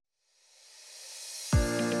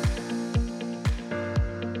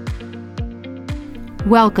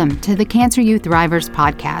Welcome to the Cancer You Thrivers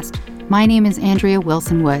podcast. My name is Andrea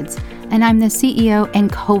Wilson Woods, and I'm the CEO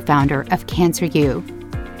and co-founder of Cancer You.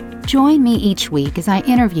 Join me each week as I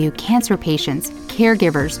interview cancer patients,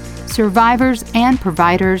 caregivers, survivors, and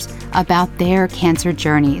providers about their cancer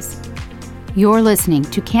journeys. You're listening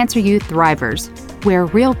to Cancer You Thrivers, where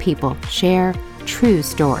real people share true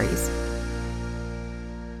stories.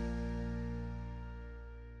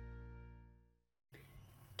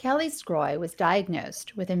 Kelley Sgroi was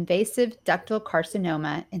diagnosed with invasive ductal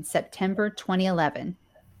carcinoma in September 2011,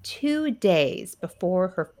 2 days before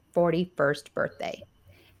her 41st birthday.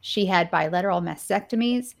 She had bilateral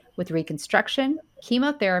mastectomies with reconstruction,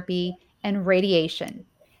 chemotherapy, and radiation.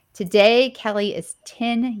 Today, Kelley is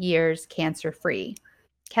 10 years cancer-free.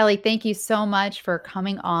 Kelley, thank you so much for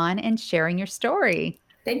coming on and sharing your story.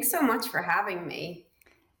 Thanks so much for having me.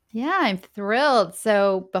 Yeah, I'm thrilled.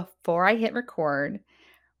 So before I hit record,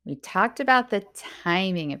 we talked about the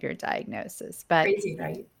timing of your diagnosis, but Crazy,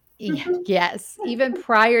 right? yes, even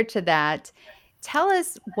prior to that, tell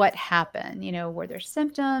us what happened. Were there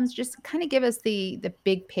symptoms? Just kind of give us the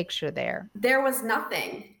big picture there. There was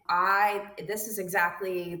nothing. This is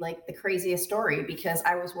exactly like the craziest story because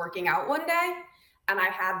I was working out one day and I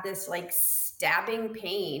had this like stabbing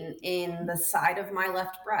pain in the side of my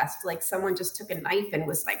left breast. Like someone just took a knife and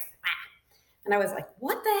was like, "Wah." And I was like,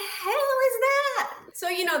 what the hell is that? So,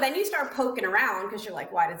 then you start poking around because you're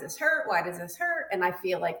like, why does this hurt? Why does this hurt? And I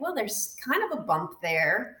feel like, well, there's kind of a bump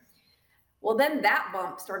there. Well, then that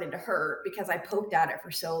bump started to hurt because I poked at it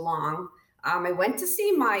for so long. I went to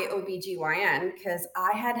see my OBGYN because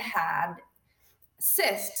I had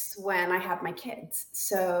cysts when I had my kids.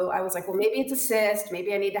 So I was like, well, maybe it's a cyst.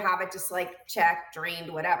 Maybe I need to have it just like checked,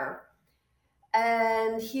 drained, whatever.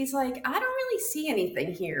 And he's like, I don't really see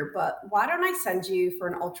anything here, but why don't I send you for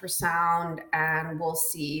an ultrasound and we'll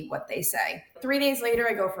see what they say. 3 days later,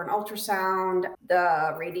 I go for an ultrasound.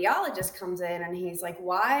 The radiologist comes in and he's like,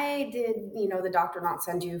 why did, the doctor not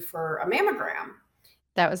send you for a mammogram?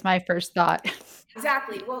 That was my first thought.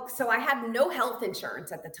 Exactly. Well, so I had no health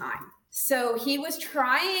insurance at the time. So he was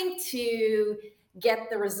trying to get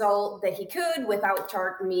the result that he could without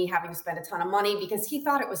me having to spend a ton of money because he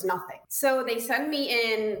thought it was nothing. So they send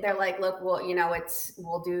me in. They're like, look, well,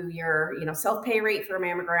 we'll do your, self-pay rate for a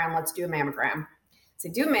mammogram. Let's do a mammogram. So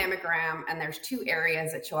do a mammogram, and there's 2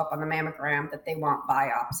 areas that show up on the mammogram that they want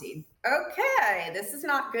biopsied. Okay, this is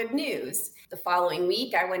not good news. The following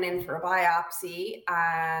week, I went in for a biopsy,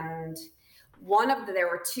 and there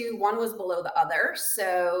were 2, one was below the other.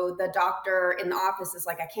 So the doctor in the office is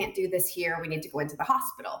like, I can't do this here. We need to go into the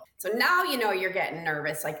hospital. So now, you're getting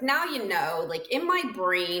nervous. Like now, like in my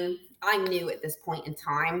brain, I knew at this point in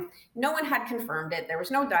time, no one had confirmed it. There was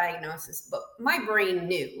no diagnosis, but my brain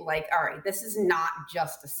knew like, all right, this is not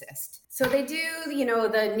just a cyst. So they do,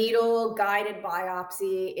 the needle guided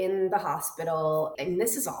biopsy in the hospital. And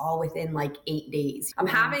this is all within like 8 days. I'm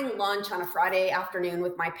having lunch on a Friday afternoon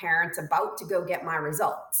with my parents, about to go get my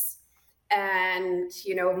results. And,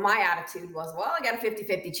 my attitude was, well, I got a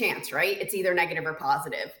 50-50 chance, right? It's either negative or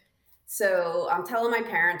positive. So I'm telling my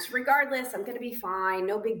parents, regardless, I'm going to be fine.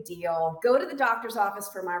 No big deal. Go to the doctor's office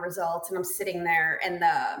for my results. And I'm sitting there and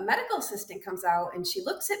the medical assistant comes out and she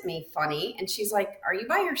looks at me funny. And she's like, are you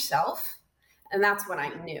by yourself? And that's when I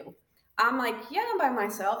knew. I'm like, yeah, I'm by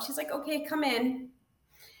myself. She's like, okay, come in.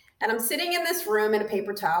 And I'm sitting in this room in a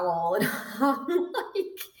paper towel. And I'm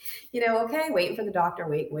like, okay, waiting for the doctor.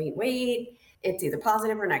 Wait. It's either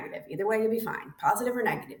positive or negative. Either way, you'll be fine. Positive or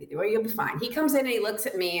negative. Either way, you'll be fine. He comes in and he looks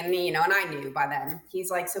at me and, and I knew by then.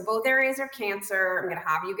 He's like, so both areas are cancer. I'm going to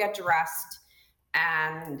have you get dressed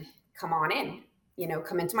and come on in.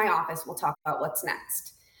 Come into my office. We'll talk about what's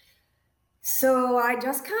next. So I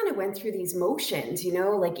just kind of went through these motions,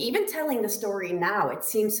 like even telling the story now, it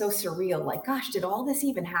seems so surreal. Like, gosh, did all this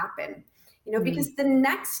even happen? Because the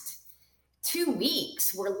next 2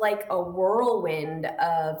 weeks were like a whirlwind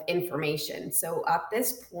of information. So at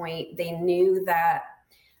this point, they knew that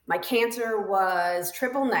my cancer was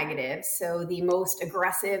triple negative, so the most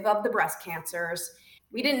aggressive of the breast cancers.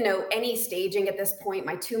 We didn't know any staging at this point.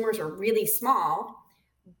 My tumors are really small,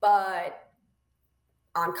 but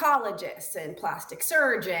oncologists and plastic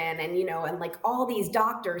surgeon and, and like all these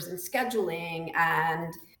doctors and scheduling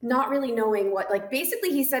and not really knowing what, like basically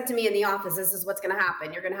he said to me in the office, this is what's going to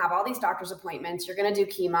happen. You're going to have all these doctor's appointments. You're going to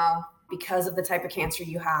do chemo because of the type of cancer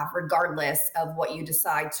you have, regardless of what you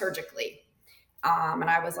decide surgically. And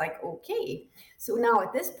I was like, okay. So now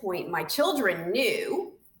at this point, my children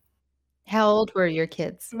knew. How old were your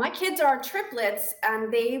kids? My kids are triplets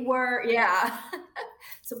and they were, yeah.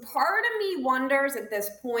 So part of me wonders at this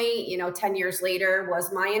point, 10 years later,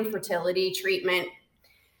 was my infertility treatment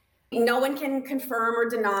No one can confirm or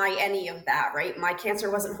deny any of that, right? My cancer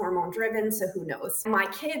wasn't hormone driven, so who knows? My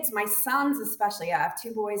kids, my sons especially, I have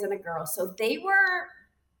two boys and a girl, so they were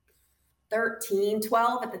 13,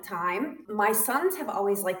 12 at the time. My sons have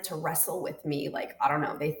always liked to wrestle with me. Like, I don't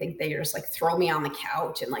know, they think they just like throw me on the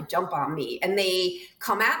couch and like jump on me. And they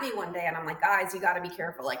come at me one day and I'm like, guys, you got to be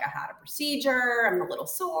careful. Like, I had a procedure, I'm a little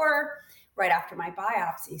sore right after my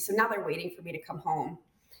biopsy. So now they're waiting for me to come home.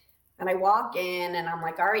 And I walk in and I'm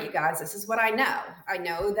like, all right, you guys, this is what I know. I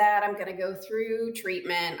know that I'm going to go through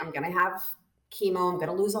treatment. I'm going to have chemo. I'm going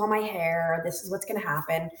to lose all my hair. This is what's going to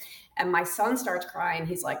happen. And my son starts crying.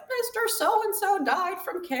 He's like, Mr. So-and-so died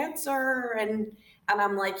from cancer. And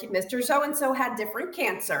I'm like, Mr. So-and-so had different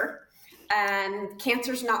cancer. And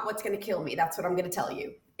cancer's not what's going to kill me. That's what I'm going to tell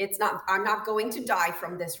you. It's not, I'm not going to die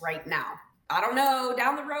from this right now. I don't know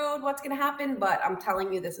down the road what's going to happen, but I'm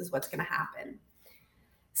telling you, this is what's going to happen.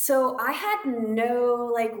 So I had no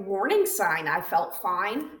like warning sign. I felt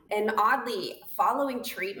fine. And oddly, following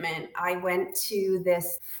treatment, I went to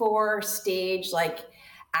this 4-stage, like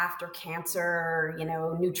after cancer,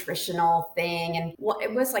 nutritional thing. And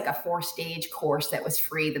it was like a 4-stage course that was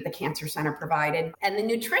free that the cancer center provided. And the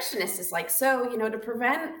nutritionist is like, so, to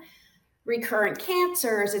prevent recurrent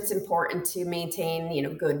cancers, it's important to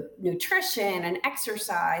maintain, good nutrition and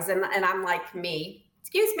exercise. And I'm like,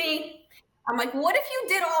 excuse me. I'm like, what if you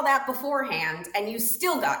did all that beforehand and you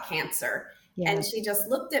still got cancer? Yeah. And she just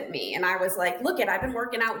looked at me and I was like, I've been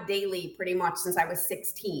working out daily pretty much since I was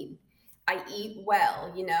 16. I eat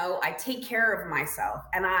well, I take care of myself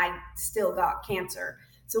and I still got cancer.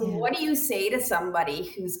 So Yeah. what do you say to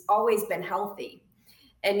somebody who's always been healthy?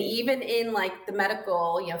 And even in like the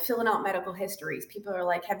medical, filling out medical histories, people are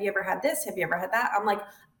like, have you ever had this? Have you ever had that? I'm like,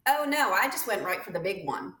 oh no, I just went right for the big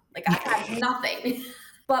one. Like I had nothing.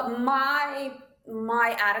 But my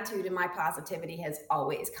attitude and my positivity has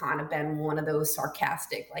always kind of been one of those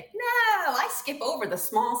sarcastic, like, no, I skip over the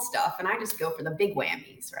small stuff and I just go for the big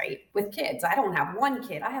whammies, right? With kids, I don't have one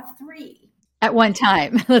kid, I have 3. At one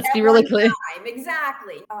time. Let's be At really one clear. time,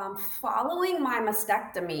 exactly. Following my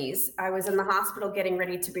mastectomies, I was in the hospital getting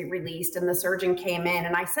ready to be released, and the surgeon came in,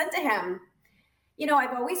 and I said to him,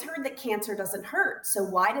 I've always heard that cancer doesn't hurt, so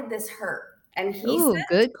why did this hurt? And he Ooh, said,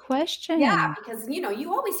 good yeah, question. because,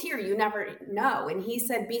 you always hear, you never know. And he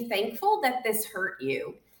said, be thankful that this hurt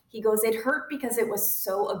you. He goes, it hurt because it was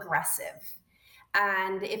so aggressive.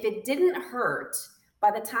 And if it didn't hurt,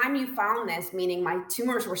 by the time you found this, meaning my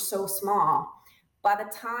tumors were so small, by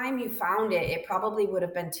the time you found it, it probably would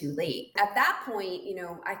have been too late. At that point,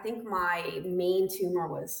 I think my main tumor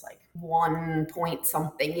was like 1 point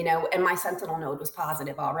something, and my sentinel node was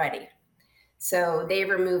positive already. So they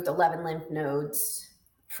removed 11 lymph nodes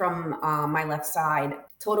from my left side.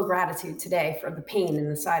 Total gratitude today for the pain in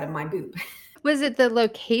the side of my boob. Was it the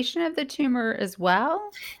location of the tumor as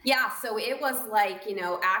well? Yeah, so it was like,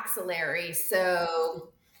 axillary.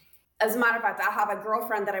 So as a matter of fact, I have a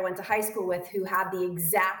girlfriend that I went to high school with who had the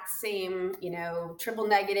exact same, triple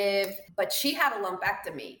negative, but she had a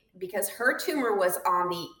lumpectomy because her tumor was on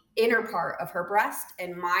the inner part of her breast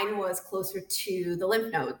and mine was closer to the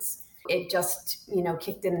lymph nodes. It just,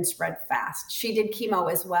 kicked in and spread fast. She did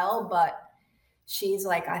chemo as well, but she's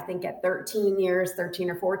like, I think at 13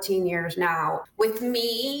 or 14 years now. With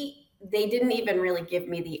me, they didn't even really give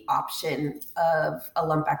me the option of a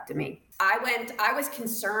lumpectomy. I was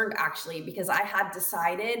concerned actually because I had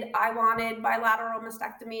decided I wanted bilateral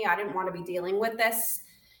mastectomy. I didn't want to be dealing with this.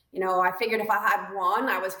 I figured if I had one,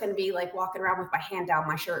 I was going to be like walking around with my hand down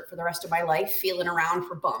my shirt for the rest of my life, feeling around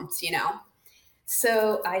for bumps,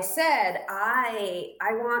 So I said, I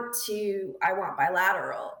want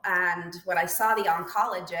bilateral. And when I saw the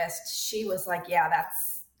oncologist, she was like, yeah,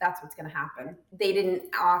 that's what's going to happen. They didn't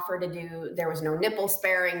offer to do, there was no nipple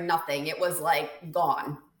sparing, nothing. It was like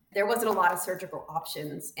gone. There wasn't a lot of surgical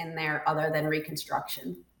options in there other than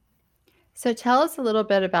reconstruction. So tell us a little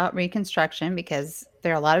bit about reconstruction because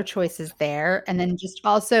there are a lot of choices there, and then just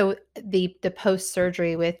also the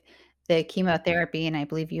post-surgery with the chemotherapy, and I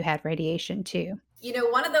believe you had radiation too.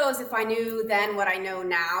 One of those, if I knew then what I know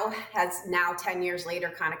now, has now 10 years later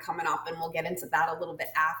kind of coming up, and we'll get into that a little bit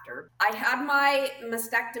after. I had my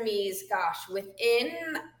mastectomies, gosh,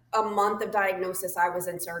 within a month of diagnosis, I was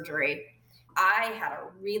in surgery. I had a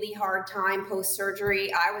really hard time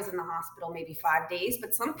post-surgery. I was in the hospital maybe 5 days,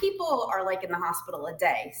 but some people are like in the hospital a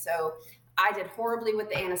day. So I did horribly with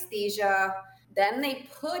the anesthesia. Then they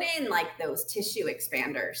put in like those tissue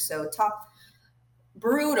expanders. So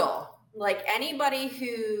brutal. Like anybody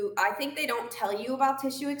who, I think they don't tell you about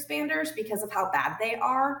tissue expanders because of how bad they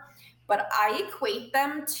are, but I equate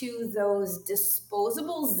them to those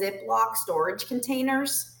disposable Ziploc storage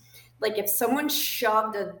containers. Like if someone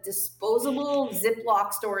shoved a disposable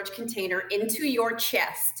Ziploc storage container into your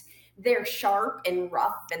chest, they're sharp and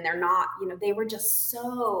rough and they're not, they were just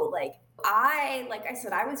so like I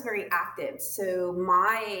said, I was very active. So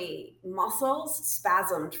my muscles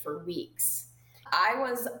spasmed for weeks.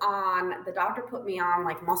 The doctor put me on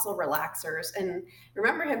like muscle relaxers. And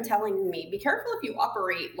remember him telling me, be careful if you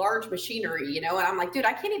operate large machinery, and I'm like, dude,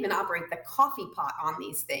 I can't even operate the coffee pot on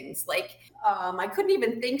these things. I couldn't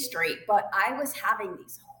even think straight, but I was having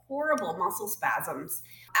these horrible muscle spasms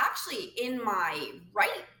actually in my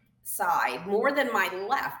right side more than my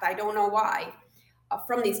left. I don't know why.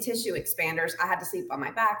 From these tissue expanders, I had to sleep on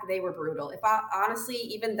my back. They were brutal. If I honestly,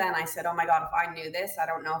 even then, I said, oh my God, if I knew this, I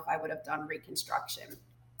don't know if I would have done reconstruction.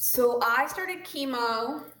 So I started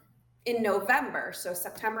chemo in November. So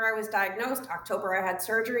September, I was diagnosed. October, I had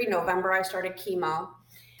surgery. November, I started chemo.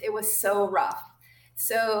 It was so rough.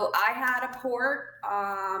 So I had a port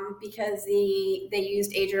because they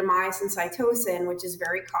used adriamycin cytosine, which is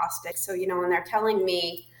very caustic. So, when they're telling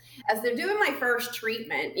me, as they're doing my first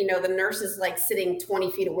treatment, the nurse is like sitting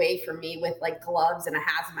 20 feet away from me with like gloves and a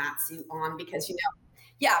hazmat suit on because,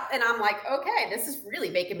 yeah. And I'm like, okay, this is really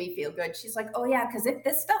making me feel good. She's like, oh yeah, because if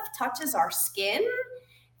this stuff touches our skin,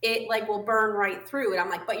 it like will burn right through. And I'm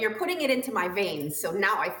like, but you're putting it into my veins. So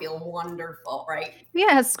now I feel wonderful, right? Yeah,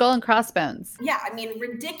 it has skull and crossbones. Yeah, I mean,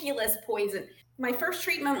 ridiculous poison. My first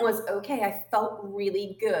treatment was okay. I felt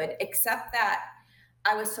really good, except that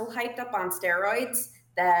I was so hyped up on steroids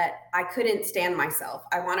that I couldn't stand myself.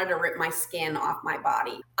 I wanted to rip my skin off my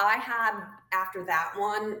body. I had, after that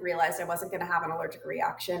one, realized I wasn't going to have an allergic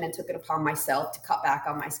reaction and took it upon myself to cut back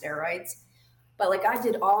on my steroids. But like I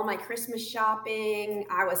did all my Christmas shopping.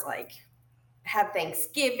 I was like, had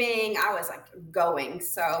Thanksgiving. I was like going.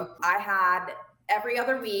 So I had every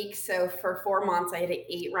other week. So for 4 months, I had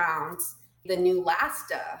 8 rounds. The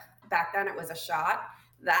Neulasta, back then it was a shot.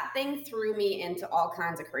 That thing threw me into all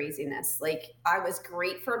kinds of craziness. Like I was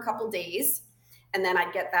great for a couple days and then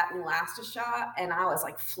I'd get that Neulasta shot and I was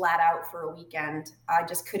like flat out for a weekend. I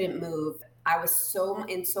just couldn't move. I was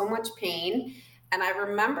in so much pain. And I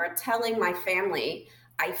remember telling my family,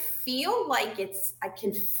 I feel like I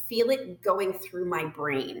can feel it going through my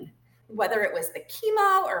brain, whether it was the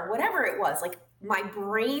chemo or whatever it was. Like my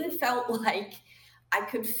brain felt like I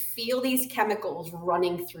could feel these chemicals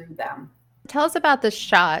running through them. Tell us about the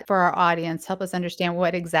shot for our audience. Help us understand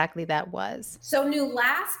what exactly that was. So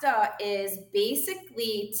Neulasta is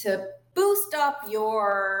basically to boost up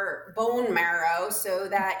your bone marrow so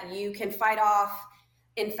that you can fight off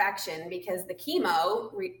infection because the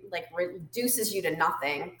chemo reduces you to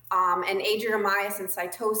nothing. And adriamycin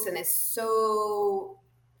cytosine is so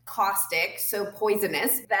caustic, so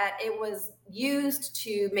poisonous that it was used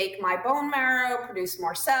to make my bone marrow produce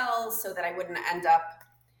more cells so that I wouldn't end up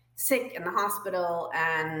sick in the hospital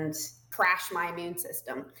and crash my immune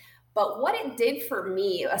system. But what it did for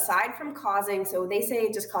me, aside from so they say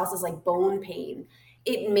it just causes like bone pain,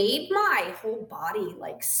 it made my whole body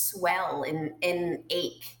like swell and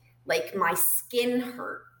ache. Like my skin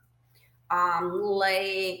hurt.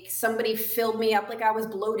 Like somebody filled me up like I was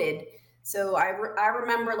bloated. So I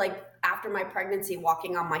remember like after my pregnancy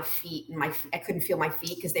walking on my feet and I couldn't feel my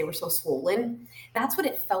feet because they were so swollen. That's what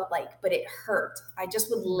it felt like, but it hurt. I just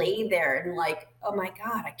would lay there and like, oh my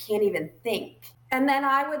God, I can't even think. And then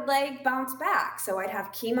I would like bounce back. So I'd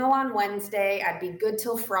have chemo on Wednesday. I'd be good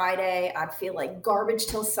till Friday. I'd feel like garbage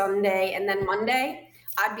till Sunday. And then Monday,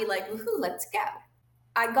 I'd be like, woohoo, let's go.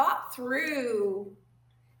 I got through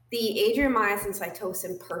the adriamycin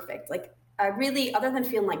cytosine perfect. Like I really, other than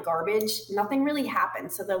feeling like garbage, nothing really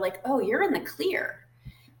happened. So they're like, oh, you're in the clear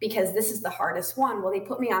because this is the hardest one. Well, they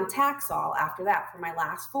put me on Taxol after that for my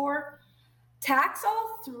last 4.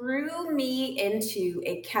 Taxol threw me into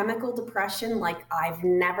a chemical depression like I've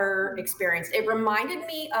never experienced. It reminded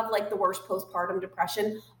me of like the worst postpartum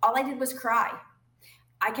depression. All I did was cry.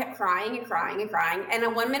 I kept crying and crying and crying. And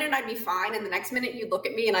in 1 minute I'd be fine. And the next minute you'd look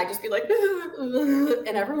at me and I'd just be like,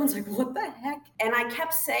 and everyone's like, what the heck? And I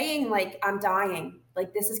kept saying like, I'm dying.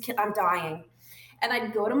 Like I'm dying. And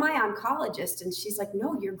I'd go to my oncologist and she's like,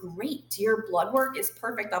 no, you're great. Your blood work is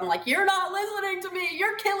perfect. I'm like, you're not listening to me.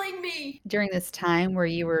 You're killing me. During this time were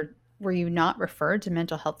you not referred to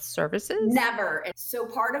mental health services? Never. And so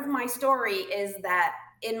part of my story is that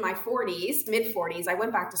in my 40s, mid 40s, I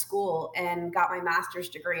went back to school and got my master's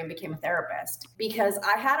degree and became a therapist because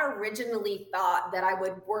I had originally thought that I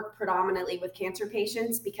would work predominantly with cancer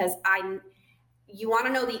patients because you want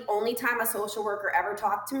to know the only time a social worker ever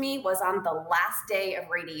talked to me was on the last day of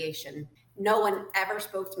radiation. No one ever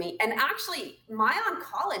spoke to me. And actually, my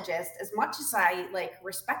oncologist, as much as I like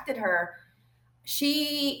respected her,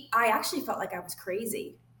 I actually felt like I was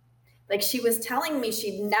crazy. Like, she was telling me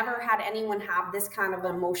she'd never had anyone have this kind of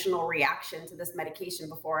emotional reaction to this medication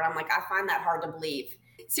before. And I'm like, I find that hard to believe.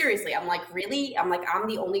 Seriously, I'm like, really? I'm like, I'm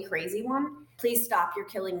the only crazy one? Please stop. You're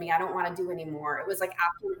killing me. I don't want to do anymore. It was like,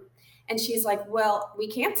 after. And she's like, well,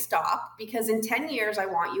 we can't stop because in 10 years, I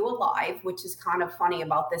want you alive, which is kind of funny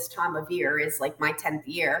about this time of year, is like my 10th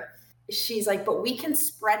year. She's like, but we can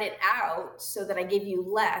spread it out so that I give you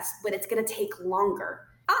less, but it's going to take longer.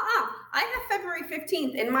 I have February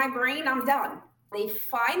 15th in my brain. I'm done. They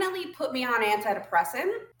finally put me on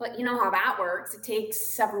antidepressant, but you know how that works. It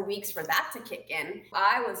takes several weeks for that to kick in.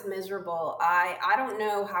 I was miserable. I don't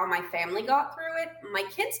know how my family got through it. My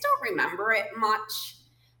kids don't remember it much,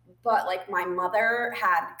 but like my mother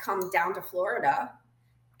had come down to Florida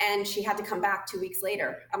and she had to come back 2 weeks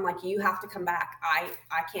later. I'm like, you have to come back. I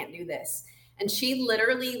can't do this. And she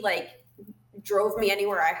literally like drove me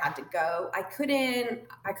anywhere I had to go. I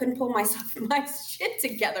couldn't pull my shit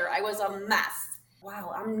together. I was a mess.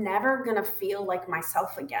 Wow, I'm never gonna feel like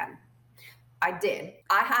myself again. I did.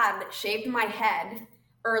 I had shaved my head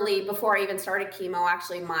early before I even started chemo.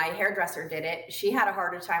 Actually, my hairdresser did it. She had a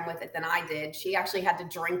harder time with it than I did. She actually had to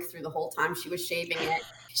drink through the whole time she was shaving it.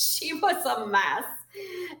 She was a mess.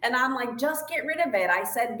 And I'm like, just get rid of it. I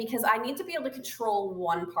said, because I need to be able to control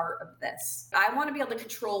one part of this. I want to be able to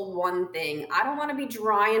control one thing. I don't want to be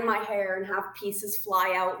drying my hair and have pieces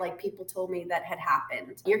fly out like people told me that had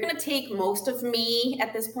happened. You're going to take most of me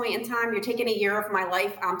at this point in time. You're taking a year of my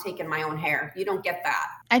life. I'm taking my own hair. You don't get that.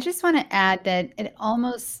 I just want to add that it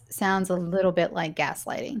almost sounds a little bit like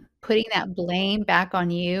gaslighting, putting that blame back on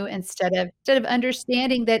you instead of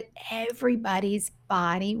understanding that everybody's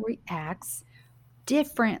body reacts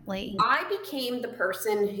differently. I became the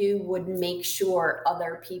person who would make sure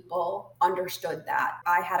other people understood that.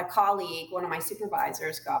 I had a colleague, one of my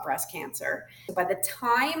supervisors, got breast cancer. By the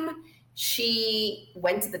time she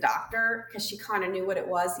went to the doctor, because she kind of knew what it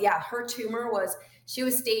was, yeah, her tumor she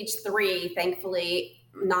was stage 3, thankfully,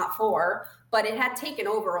 not 4, but it had taken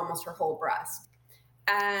over almost her whole breast.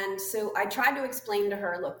 And so I tried to explain to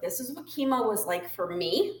her, look, this is what chemo was like for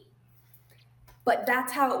me. But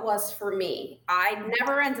that's how it was for me. I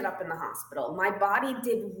never ended up in the hospital. My body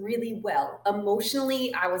did really well.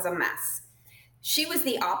 Emotionally, I was a mess. She was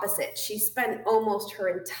the opposite. She spent almost her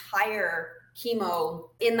entire chemo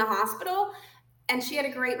in the hospital, and she had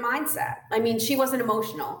a great mindset. I mean, she wasn't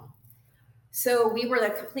emotional. So we were the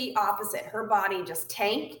complete opposite. Her body just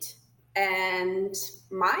tanked, and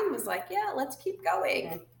mine was like, yeah, let's keep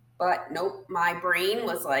going. But nope, my brain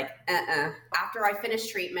was like, After I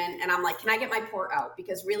finished treatment, and I'm like, can I get my port out?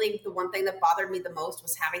 Because really, the one thing that bothered me the most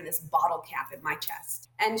was having this bottle cap in my chest.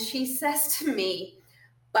 And she says to me,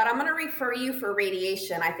 but I'm going to refer you for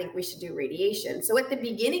radiation. I think we should do radiation. So at the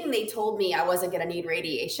beginning, they told me I wasn't going to need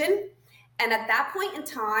radiation. And at that point in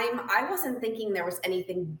time, I wasn't thinking there was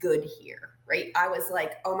anything good here, right? I was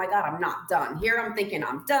like, oh my God, I'm not done. Here I'm thinking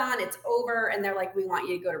I'm done, it's over. And they're like, we want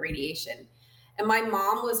you to go to radiation. And my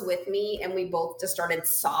mom was with me, and we both just started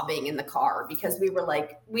sobbing in the car because we were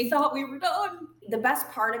like, we thought we were done. The best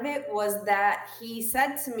part of it was that he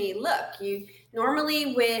said to me, look, you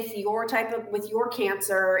normally with your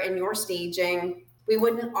cancer and your staging, we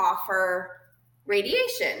wouldn't offer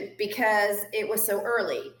radiation because it was so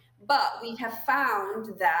early. But we have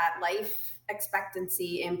found that life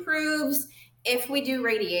expectancy improves if we do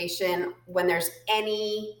radiation when there's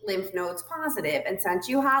any lymph nodes positive. And since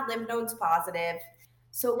you had lymph nodes positive,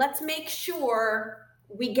 so let's make sure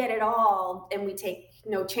we get it all and we take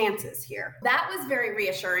no chances here. That was very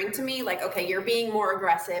reassuring to me. Like, okay, you're being more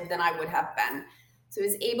aggressive than I would have been. So I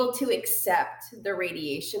was able to accept the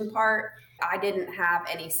radiation part. I didn't have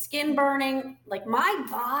any skin burning. Like my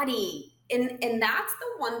body, and that's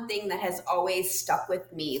the one thing that has always stuck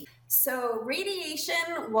with me. So radiation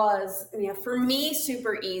was, for me,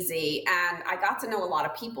 super easy. And I got to know a lot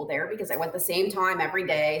of people there because I went the same time every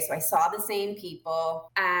day. So I saw the same people.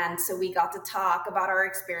 And so we got to talk about our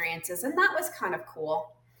experiences. And that was kind of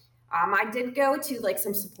cool. I did go to like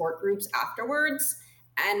some support groups afterwards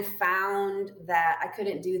and found that I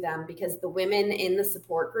couldn't do them because the women in the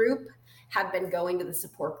support group had been going to the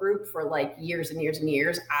support group for like years and years and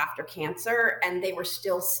years after cancer. And they were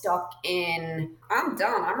still stuck in, I'm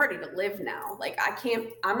done. I'm ready to live now. Like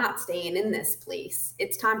I'm not staying in this place.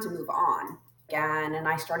 It's time to move on again. And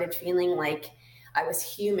I started feeling like I was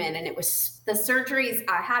human. And it was the surgeries.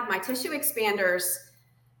 I had my tissue expanders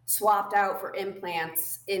swapped out for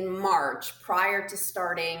implants in March prior to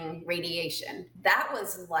starting radiation. That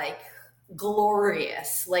was like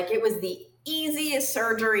glorious. Like it was the easiest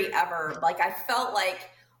surgery ever. Like I felt like,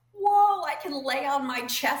 whoa, I can lay on my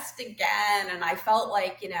chest again. And I felt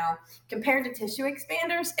like, compared to tissue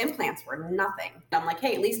expanders, implants were nothing. I'm like,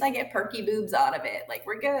 hey, at least I get perky boobs out of it. Like,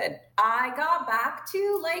 we're good. I got back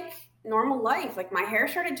to like normal life. Like, my hair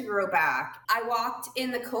started to grow back. I walked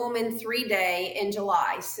in the Komen 3-day in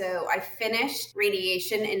July. So I finished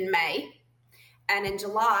radiation in May. And in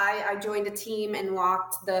July, I joined a team and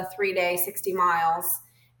walked the 3-day 60 miles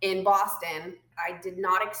in Boston. I did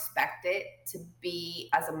not expect it to be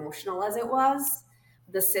as emotional as it was.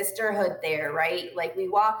 The sisterhood there, right? Like,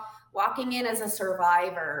 walking in as a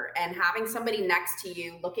survivor and having somebody next to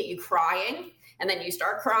you look at you crying, and then you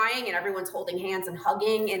start crying and everyone's holding hands and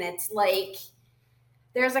hugging. And it's like,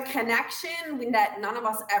 there's a connection that none of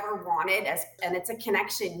us ever wanted, and it's a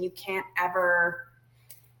connection you can't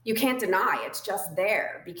deny. It's just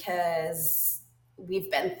there because we've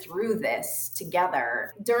been through this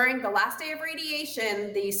together. During the last day of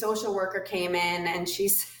radiation, the social worker came in and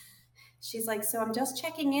she's like, so I'm just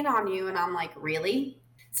checking in on you. And I'm like, really?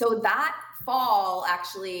 So that fall,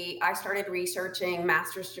 actually, I started researching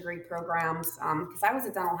master's degree programs because I was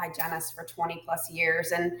a dental hygienist for 20 plus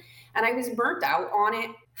years, and I was burnt out on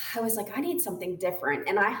it. I was like, I need something different.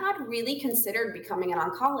 And I had really considered becoming an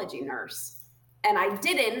oncology nurse. And I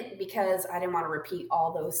didn't, because I didn't want to repeat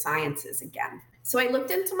all those sciences again. So I looked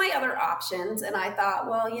into my other options and I thought,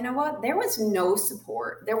 well, you know what? There was no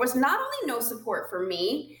support. There was not only no support for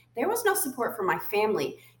me, there was no support for my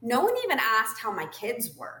family. No one even asked how my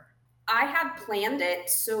kids were. I had planned it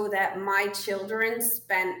so that my children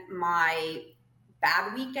spent my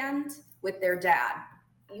bad weekend with their dad.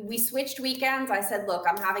 We switched weekends. I said, look,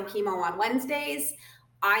 I'm having chemo on Wednesdays.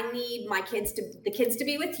 I need the kids to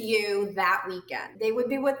be with you that weekend. They would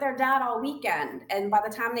be with their dad all weekend. And by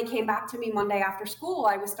the time they came back to me Monday after school,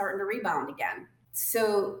 I was starting to rebound again.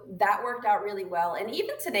 So that worked out really well. And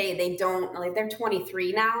even today, they're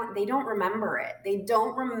 23 now. They don't remember it. They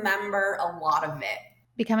don't remember a lot of it.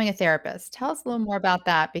 Becoming a therapist. Tell us a little more about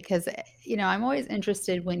that because, I'm always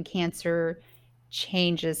interested when cancer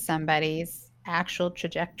changes somebody's actual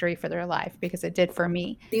trajectory for their life because it did for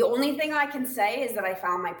me. The only thing I can say is that I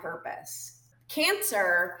found my purpose.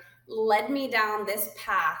 Cancer led me down this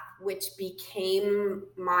path, which became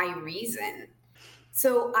my reason.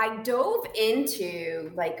 So I dove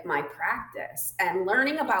into like my practice and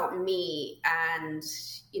learning about me and,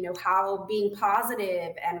 how being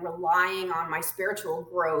positive and relying on my spiritual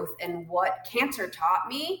growth and what cancer taught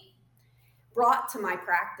me brought to my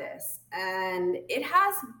practice. And it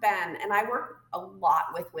has been, and I work a lot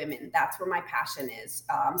with women. That's where my passion is,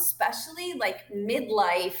 especially like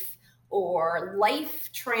midlife or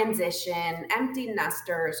life transition, empty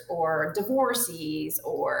nesters or divorcees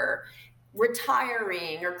or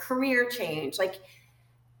retiring or career change, like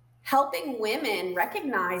helping women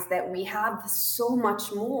recognize that we have so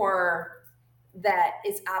much more that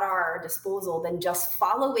is at our disposal than just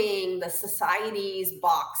following the society's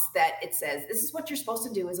box that it says, this is what you're supposed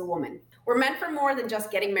to do as a woman. We're meant for more than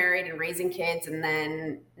just getting married and raising kids and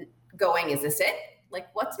then going, is this it? Like,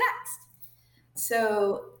 what's next?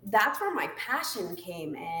 So that's where my passion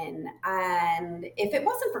came in. And if it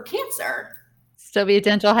wasn't for cancer, still be a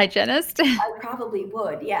dental hygienist? I probably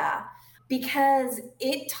would, yeah. Because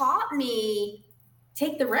it taught me,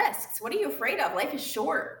 take the risks. What are you afraid of? Life is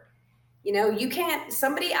short. You can't,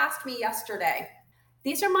 somebody asked me yesterday,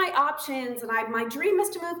 these are my options, and my dream is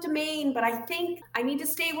to move to Maine, but I think I need to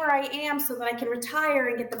stay where I am so that I can retire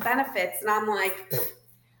and get the benefits. And I'm like,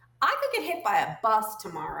 I could get hit by a bus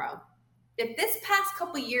tomorrow. If this past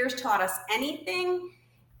couple of years taught us anything,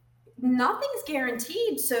 nothing's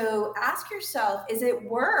guaranteed. So ask yourself, is it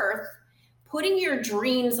worth putting your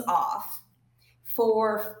dreams off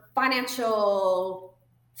for financial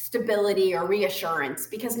stability or reassurance?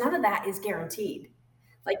 Because none of that is guaranteed.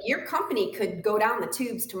 Like, your company could go down the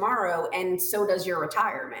tubes tomorrow, and so does your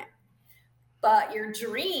retirement. But your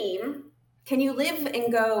dream, can you live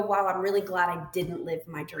and go, wow, I'm really glad I didn't live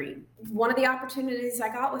my dream? One of the opportunities I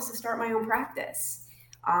got was to start my own practice.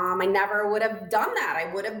 I never would have done that.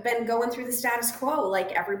 I would have been going through the status quo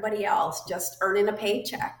like everybody else, just earning a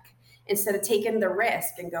paycheck instead of taking the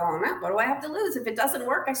risk and going, what do I have to lose? If it doesn't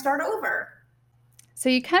work, I start over. So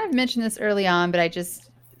you kind of mentioned this early on, but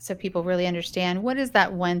so people really understand, what is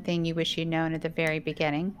that one thing you wish you'd known at the very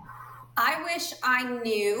beginning? I wish I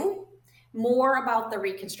knew more about the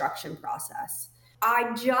reconstruction process.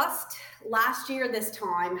 I just last year this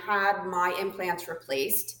time had my implants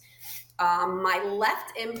replaced. My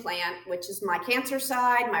left implant, which is my cancer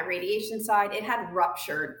side, my radiation side, it had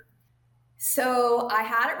ruptured. So I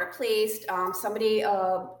had it replaced. Somebody,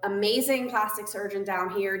 amazing plastic surgeon down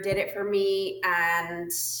here, did it for me, and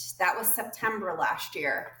that was September last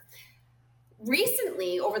year.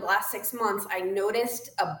 Recently, over the last 6 months, I noticed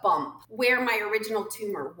a bump where my original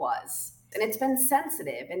tumor was. And it's been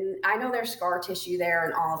sensitive, and I know there's scar tissue there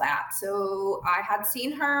and all that. So I had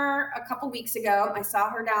seen her a couple weeks ago. I saw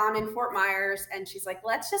her down in Fort Myers, and she's like,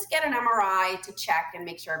 let's just get an MRI to check and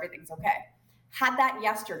make sure everything's okay. Had that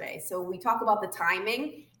yesterday. So we talk about the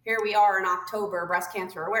timing. Here we are in October, Breast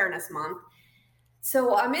Cancer Awareness Month.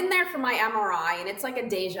 So I'm in there for my MRI, and it's like a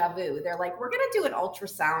deja vu. They're like, we're going to do an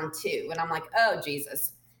ultrasound too. And I'm like, oh,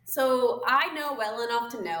 Jesus. So I know well enough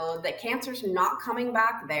to know that cancer's not coming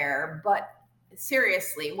back there, but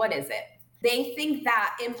seriously, what is it? They think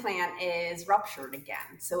that implant is ruptured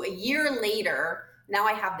again. So a year later, now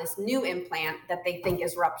I have this new implant that they think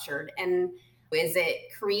is ruptured. And is it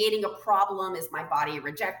creating a problem? Is my body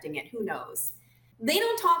rejecting it? Who knows? They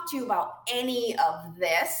don't talk to you about any of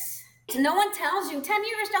this. No one tells you 10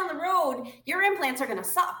 years down the road, your implants are going to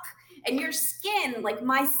suck. And your skin, like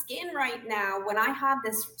my skin right now, when I had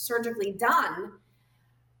this surgically done,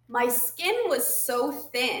 my skin was so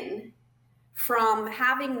thin from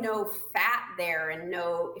having no fat there and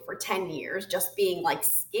no, for 10 years, just being like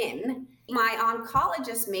skin. My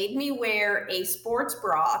oncologist made me wear a sports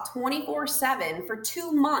bra 24/7 for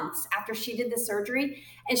 2 months after she did the surgery.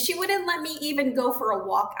 And she wouldn't let me even go for a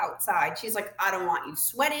walk outside. She's like, I don't want you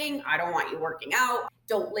sweating. I don't want you working out.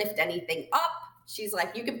 Don't lift anything up. She's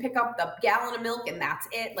like, you can pick up the gallon of milk and that's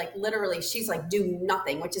it. Like literally, she's like, do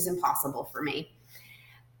nothing, which is impossible for me.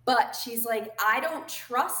 But she's like, I don't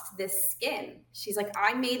trust this skin. She's like,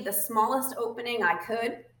 I made the smallest opening I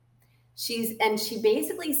could. She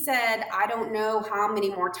basically said, I don't know how many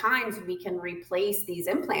more times we can replace these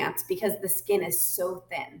implants because the skin is so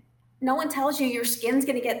thin. No one tells you your skin's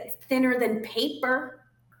going to get thinner than paper.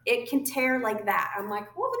 It can tear like that. I'm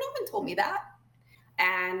like, well, no one told me that.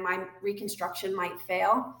 And my reconstruction might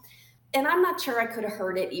fail. And I'm not sure I could have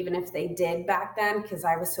heard it even if they did back then because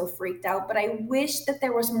I was so freaked out. But I wish that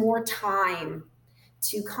there was more time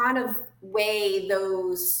to kind of weigh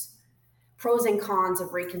those pros and cons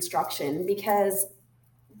of reconstruction because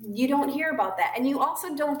you don't hear about that. And you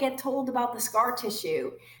also don't get told about the scar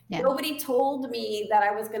tissue. Yeah. Nobody told me that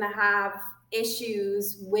I was going to have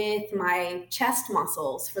issues with my chest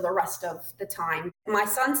muscles for the rest of the time. My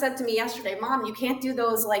son said to me yesterday, Mom, you can't do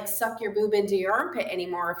those like suck your boob into your armpit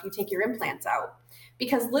anymore if you take your implants out.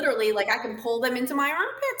 Because literally, like I can pull them into my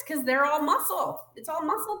armpits because they're all muscle. It's all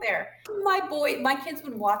muscle there. My kids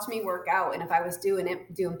would watch me work out. And if I was doing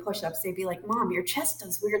push-ups, they'd be like, Mom, your chest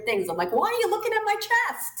does weird things. I'm like, why are you looking at my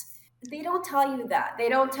chest? They don't tell you that. They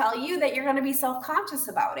don't tell you that you're going to be self-conscious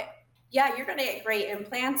about it. Yeah, you're going to get great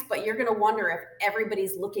implants, but you're going to wonder if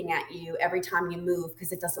everybody's looking at you every time you move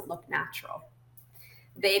because it doesn't look natural.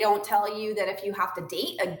 They don't tell you that if you have to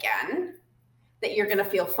date again, that you're going to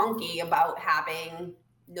feel funky about having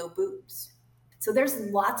no boobs. So there's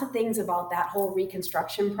lots of things about that whole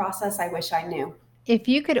reconstruction process I wish I knew. If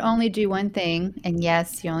you could only do one thing, and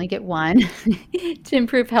yes, you only get one, to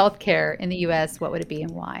improve healthcare in the US, what would it be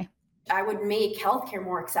and why? I would make healthcare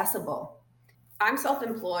more accessible. I'm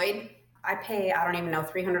self-employed. I pay, I don't even know,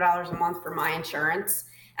 $300 a month for my insurance,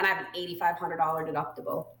 and I have an $8,500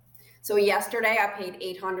 deductible. So yesterday I paid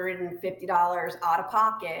 $850 out of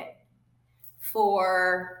pocket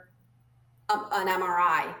for an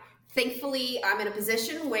MRI. Thankfully, I'm in a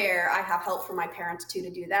position where I have help from my parents too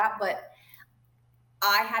to do that, but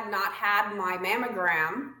I had not had my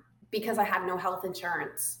mammogram because I had no health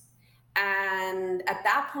insurance. And at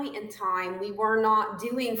that point in time, we were not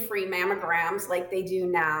doing free mammograms like they do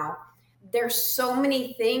now. There's so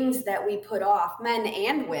many things that we put off, men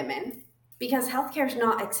and women, because healthcare is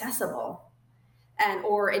not accessible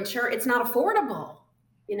or it's not affordable.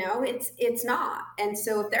 It's not. And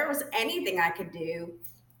so if there was anything I could do,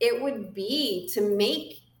 it would be to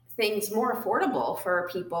make things more affordable for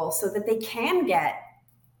people so that they can get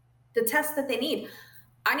the tests that they need.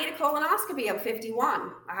 I need a colonoscopy. I'm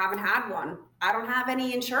 51. I haven't had one. I don't have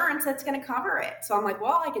any insurance that's going to cover it. So I'm like,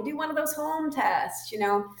 well, I could do one of those home tests,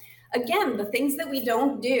 Again, the things that we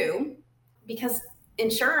don't do because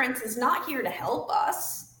insurance is not here to help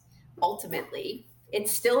us, ultimately.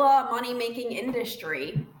 It's still a money-making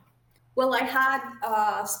industry. Well, I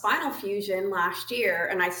had spinal fusion last year,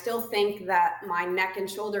 and I still think that my neck and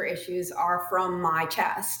shoulder issues are from my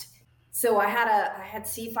chest. So I had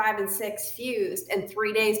C5 and 6 fused, and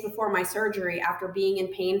 3 days before my surgery, after being in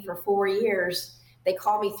pain for 4 years, they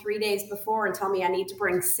call me 3 days before and tell me I need to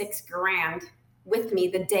bring $6,000 with me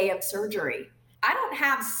the day of surgery. I don't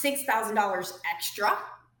have $6,000 extra.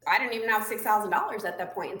 I didn't even have $6,000 at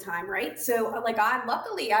that point in time, right? So, like,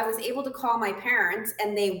 luckily I was able to call my parents,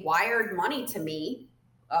 and they wired money to me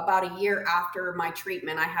about a year after my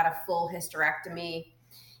treatment. I had a full hysterectomy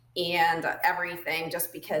and everything,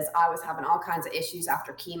 just because I was having all kinds of issues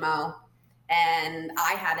after chemo. And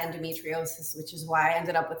I had endometriosis, which is why I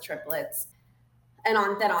ended up with triplets. And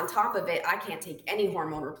on top of it, I can't take any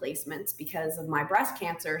hormone replacements because of my breast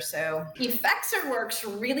cancer. So Effexor works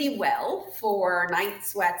really well for night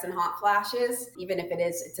sweats and hot flashes, even if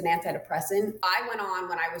it's an antidepressant. I went on,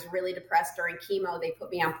 when I was really depressed during chemo, they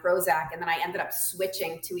put me on Prozac, and then I ended up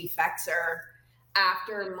switching to Effexor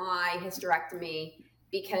after my hysterectomy,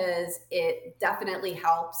 because it definitely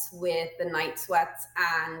helps with the night sweats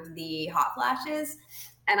and the hot flashes.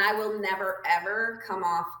 And I will never, ever come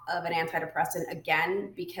off of an antidepressant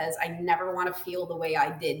again, because I never want to feel the way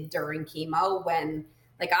I did during chemo when,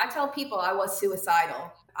 like, I tell people I was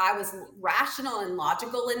suicidal. I was rational and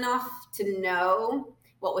logical enough to know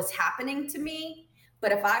what was happening to me.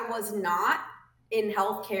 But if I was not in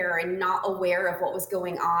healthcare and not aware of what was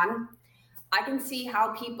going on, I can see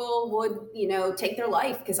how people would, take their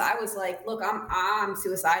life, because I was like, look, I'm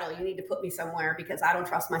suicidal. You need to put me somewhere because I don't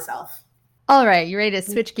trust myself. All right, you ready to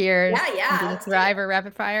switch gears Yeah, and do the let's do it. Survivor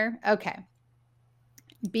rapid fire? Okay.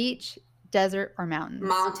 Beach, desert, or mountains?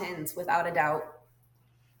 Mountains, without a doubt.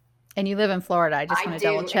 And you live in Florida. I just want to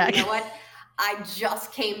double check. And you know what? I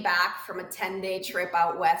just came back from a 10-day trip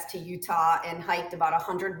out west to Utah and hiked about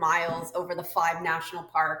 100 miles over the 5 national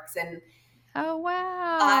parks. And oh,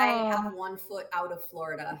 wow. I have 1 foot out of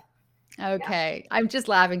Florida. Okay. Yeah. I'm just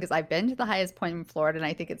laughing because I've been to the highest point in Florida, and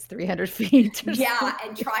I think it's 300 feet. Yeah, something.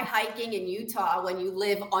 And try hiking in Utah when you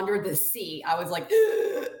live under the sea. I was like,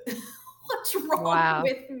 what's wrong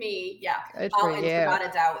with me? Yeah. Good for you. Without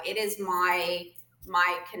a doubt. It is my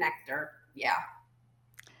connector. Yeah.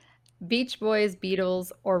 Beach Boys,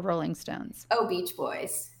 Beatles, or Rolling Stones? Oh, Beach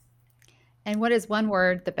Boys. And what is one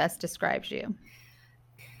word that best describes you?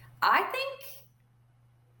 I think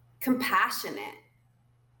compassionate.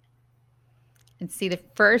 And see, the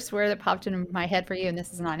first word that popped into my head for you, and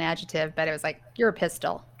this is not an adjective, but it was like, you're a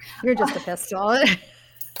pistol. You're just a pistol. I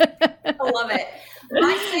love it.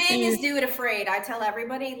 My saying is do it afraid. I tell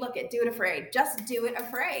everybody, look, do it afraid. Just do it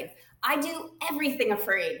afraid. I do everything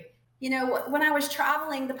afraid. When I was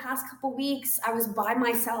traveling the past couple weeks, I was by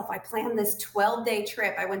myself. I planned this 12-day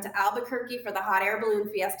trip. I went to Albuquerque for the hot air balloon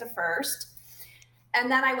fiesta first. And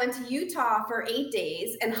then I went to Utah for 8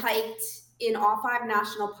 days and hiked in all 5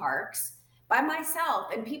 national parks by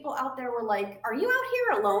myself. And people out there were like, are you out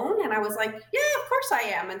here alone? And I was like, yeah, of course I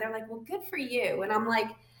am. And they're like, well, good for you. And I'm like,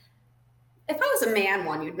 if I was a man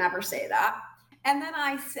one, you'd never say that. And then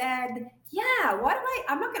I said, yeah,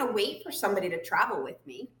 I'm not going to wait for somebody to travel with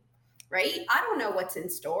me, right? I don't know what's in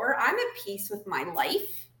store. I'm at peace with my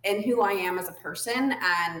life and who I am as a person.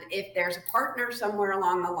 And if there's a partner somewhere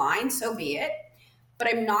along the line, so be it. But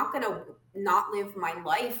I'm not going to not live my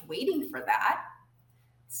life waiting for that.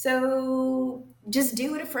 So just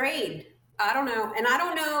do it afraid. I don't know. And I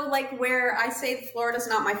don't know, like, where I say Florida's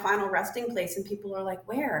not my final resting place. And people are like,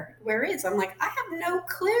 where is? I'm like, I have no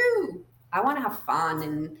clue. I want to have fun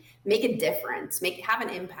and make a difference, have an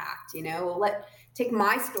impact, take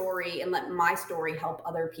my story and let my story help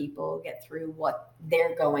other people get through what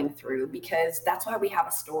they're going through, because that's why we have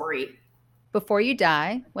a story. Before you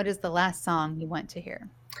die, what is the last song you want to hear?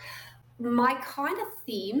 My kind of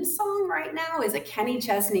theme song right now is a Kenny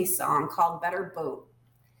Chesney song called Better Boat.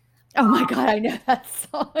 Oh my God, I know that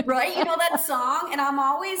song. Right? You know that song? And I'm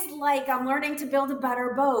always like, I'm learning to build a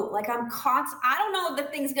better boat. Like I don't know if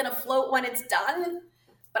the thing's going to float when it's done,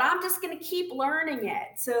 but I'm just going to keep learning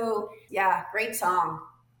it. So yeah, great song.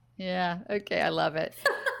 Yeah. Okay. I love it.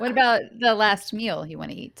 What about the last meal you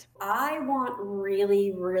want to eat? I want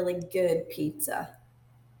really, really good pizza.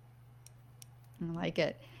 I like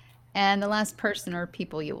it. And the last person or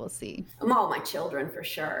people you will see? All my children, for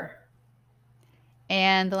sure.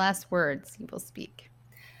 And the last words you will speak?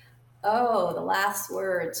 Oh, the last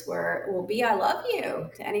words will be, I love you,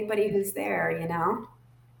 to anybody who's there,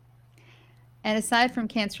 And aside from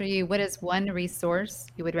Cancer U, what is one resource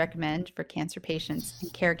you would recommend for cancer patients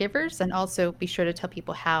and caregivers? And also be sure to tell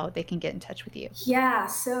people how they can get in touch with you. Yeah,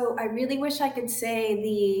 so I really wish I could say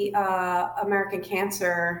the American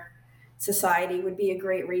Cancer Society would be a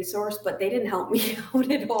great resource, but they didn't help me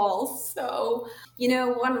out at all. So,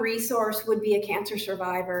 one resource would be a cancer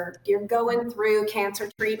survivor. You're going through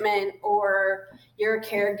cancer treatment or you're a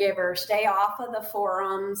caregiver. Stay off of the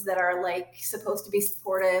forums that are like supposed to be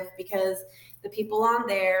supportive, because the people on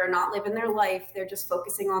there are not living their life. They're just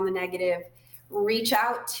focusing on the negative. Reach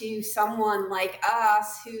out to someone like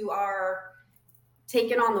us who are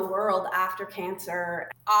taken on the world after cancer.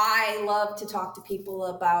 I love to talk to people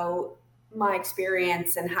about my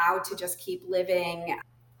experience and how to just keep living.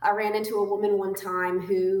 I ran into a woman one time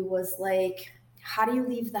who was like, how do you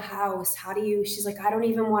leave the house? She's like, I don't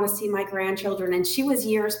even want to see my grandchildren. And she was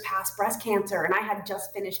years past breast cancer and I had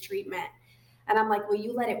just finished treatment. And I'm like, well,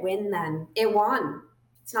 you let it win then. It won.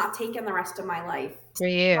 It's not taking the rest of my life. For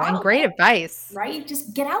you. And great advice. Right?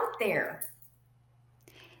 Just get out there.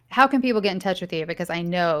 How can people get in touch with you? Because I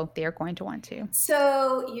know they're going to want to.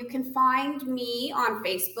 So you can find me on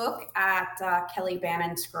Facebook at Kelley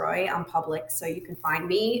Bannon Sgroi. I'm public, so you can find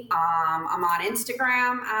me. I'm on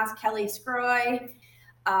Instagram as Kelley Sgroi.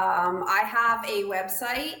 I have a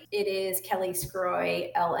website. It is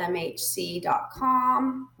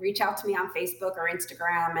kellysgroilmhc.com. Reach out to me on Facebook or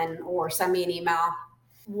Instagram or send me an email.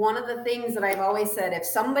 One of the things that I've always said, if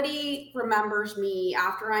somebody remembers me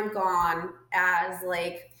after I'm gone as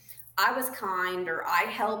like, I was kind or I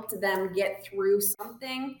helped them get through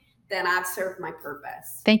something, then I've served my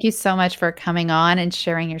purpose. Thank you so much for coming on and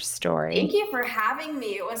sharing your story. Thank you for having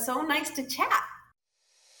me. It was so nice to chat.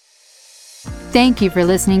 Thank you for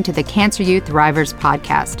listening to the Cancer Youth Thrivers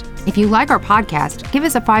podcast. If you like our podcast, give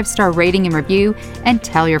us a 5-star rating and review and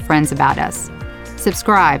tell your friends about us.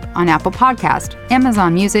 Subscribe on Apple Podcast,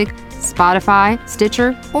 Amazon Music, Spotify,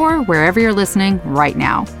 Stitcher, or wherever you're listening right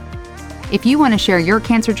now. If you want to share your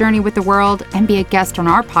cancer journey with the world and be a guest on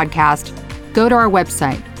our podcast, go to our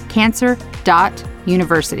website,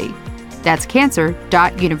 cancer.university. That's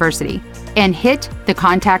cancer.university. And hit the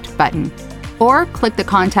contact button. Or click the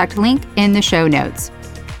contact link in the show notes.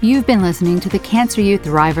 You've been listening to the Cancer Youth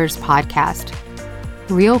Thrivers podcast.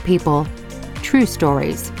 Real people, true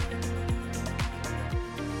stories.